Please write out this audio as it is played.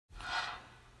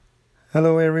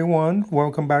Hello everyone,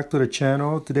 welcome back to the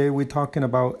channel. Today we're talking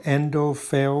about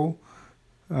endofail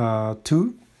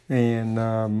tooth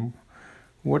and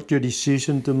what your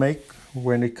decision to make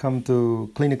when it comes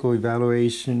to clinical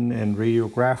evaluation and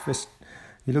radiographics.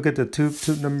 You look at the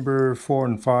tooth number 4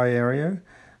 and 5 area.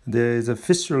 There is a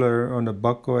fistula on the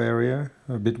buccal area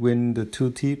between the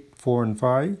two teeth 4 and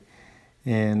 5.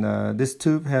 And this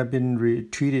tooth have been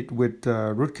treated with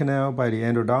root canal by the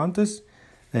endodontist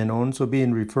and also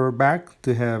being referred back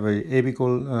to have a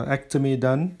apicolectomy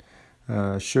done,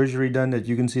 surgery done. That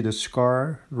you can see the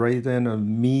scar right then, a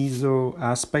meso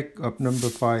aspect of number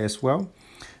 5 as well.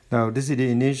 Now this is the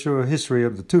initial history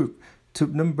of the tooth.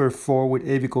 Tooth number 4 with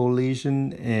apical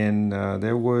lesion, and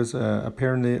there was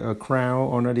apparently a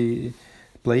crown already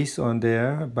placed on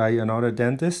there by another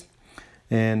dentist.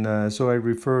 And so I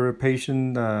refer a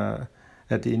patient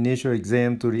at the initial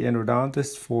exam to the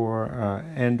endodontist for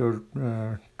endo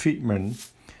treatment.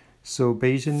 So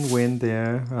patient went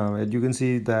there. As you can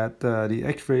see that the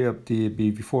X-ray of the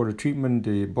before the treatment,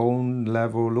 the bone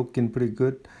level looking pretty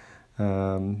good.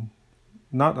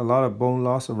 Not a lot of bone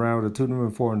loss around the tooth number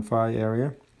 4 and 5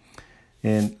 area.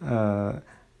 And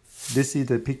this is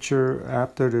the picture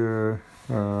after the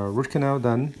root canal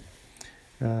done.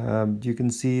 You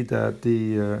can see that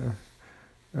the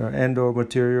endo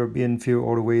material being filled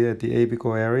all the way at the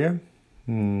apical area.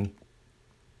 And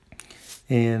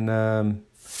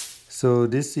so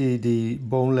this is the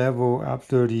bone level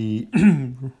after the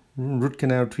root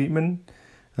canal treatment.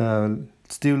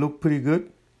 Still look pretty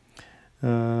good.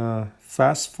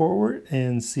 Fast forward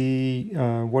and see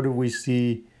what do we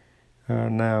see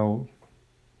now.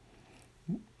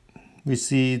 We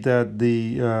see that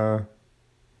the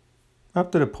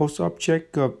after the post-op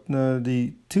checkup,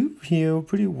 the tooth healed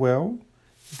pretty well.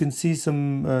 You can see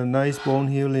some nice bone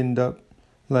healing up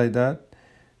like that.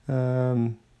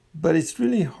 But it's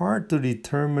really hard to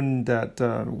determine that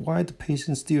why the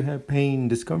patient still have pain,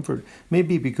 discomfort.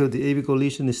 Maybe because the apical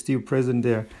lesion is still present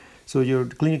there. So your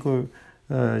clinical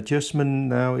judgment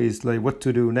now is like what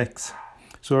to do next.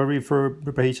 So I refer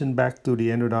the patient back to the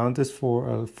endodontist for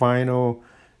a final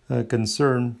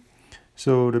concern.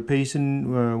 So the patient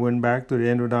went back to the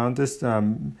endodontist,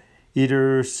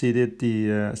 either she did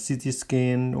the CT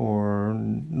scan or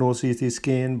no CT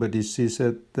scan, but she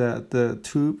said that the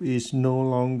tooth is no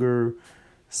longer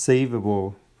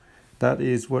savable. That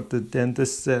is what the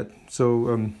dentist said.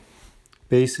 So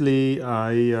basically,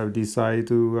 I decided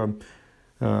to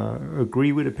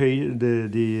agree with the patient, the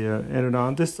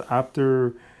endodontist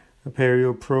after a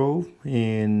perio probe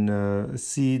and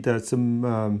see that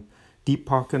some deep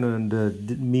pocket on the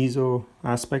meso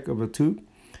aspect of the tooth,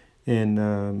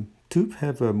 and tooth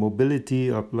have a mobility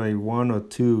of like 1 or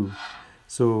 2.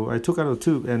 So I took out a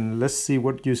tooth, and let's see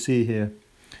what you see here.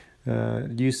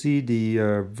 You see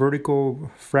the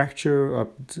vertical fracture of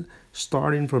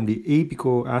starting from the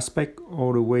apical aspect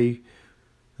all the way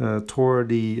toward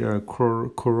the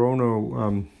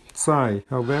coronal side.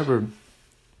 However,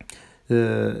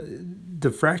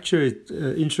 the fracture is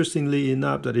interestingly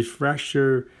enough that it's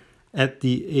fracture at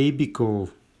the apical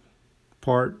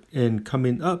part and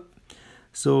coming up.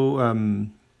 So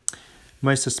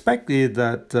my suspect is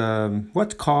that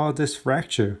what caused this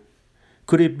fracture?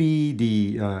 Could it be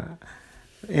the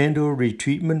endo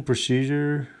retreatment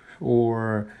procedure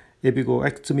or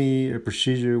apicolectomy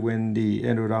procedure when the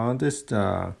endodontist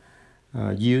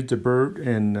used the bird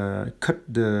and cut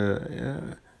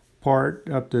the part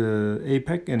of the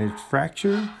apex and it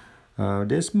fractured?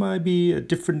 This might be a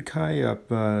different kind of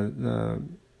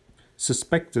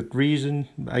suspected reason.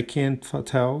 I can't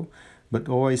tell, but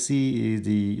all I see is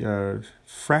the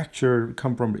fracture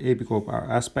come from the apical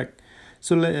aspect.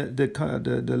 So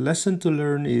the lesson to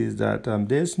learn is that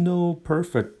there's no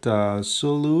perfect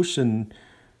solution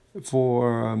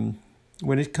for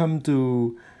when it comes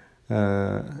to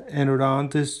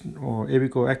endodontist or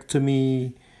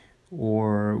apicolectomy,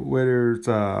 or whether it's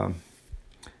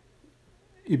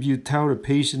if you tell the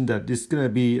patient that this is going to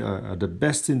be the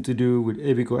best thing to do with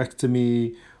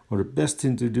apicolectomy, or the best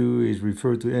thing to do is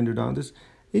refer to endodontist,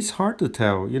 it's hard to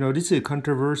tell. You know, these are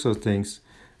controversial things.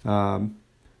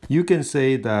 You can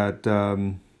say that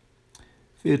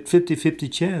it's 50-50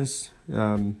 chance.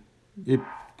 If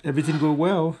everything go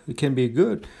well, it can be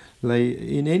good. Like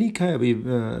in any kind of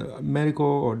medical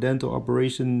or dental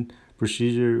operation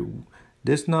procedure,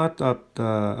 there's not a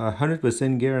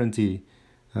 100% guarantee.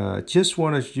 Just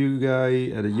want you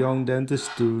guys, as a young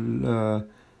dentist, to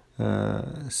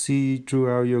see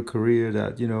throughout your career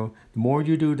that, you know, the more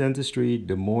you do dentistry,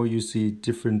 the more you see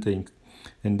different things.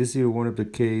 And this is one of the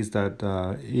cases that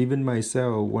even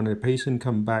myself, when a patient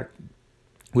come back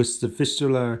with the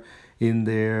fistula in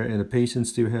there, and the patient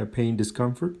still have pain,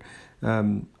 discomfort.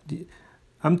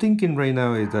 I'm thinking right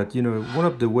now is that, you know, one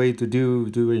of the way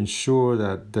to ensure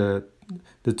that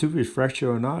the tooth is fractured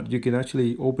or not, you can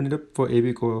actually open it up for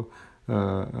apical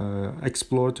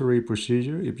exploratory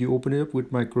procedure. If you open it up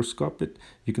with microscope,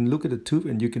 you can look at the tooth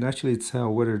and you can actually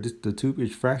tell whether the tooth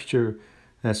is fractured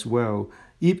as well,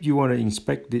 if you want to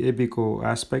inspect the apical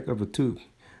aspect of the tooth.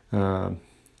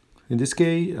 In this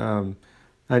case,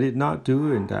 I did not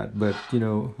do in that, but you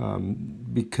know,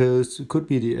 because it could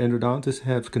be the endodontist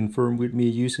have confirmed with me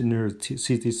using her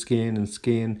CT scan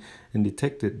and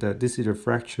detected that this is a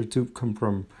fractured tooth come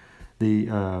from the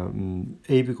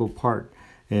apical part,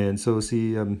 and so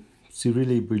she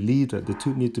really believed that the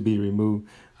tooth need to be removed,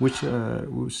 which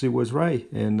she was right,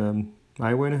 and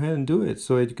I went ahead and do it.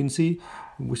 So as you can see,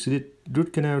 we did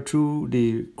root canal through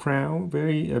the crown,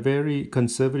 a very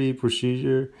conservative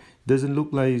procedure. Doesn't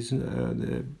look like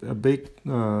a big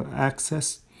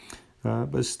access,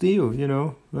 but still, you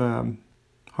know,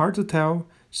 hard to tell.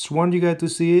 Just want you guys to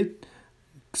see it.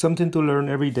 Something to learn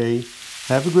every day.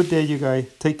 Have a good day, you guys.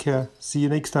 Take care. See you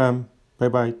next time. Bye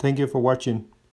bye. Thank you for watching.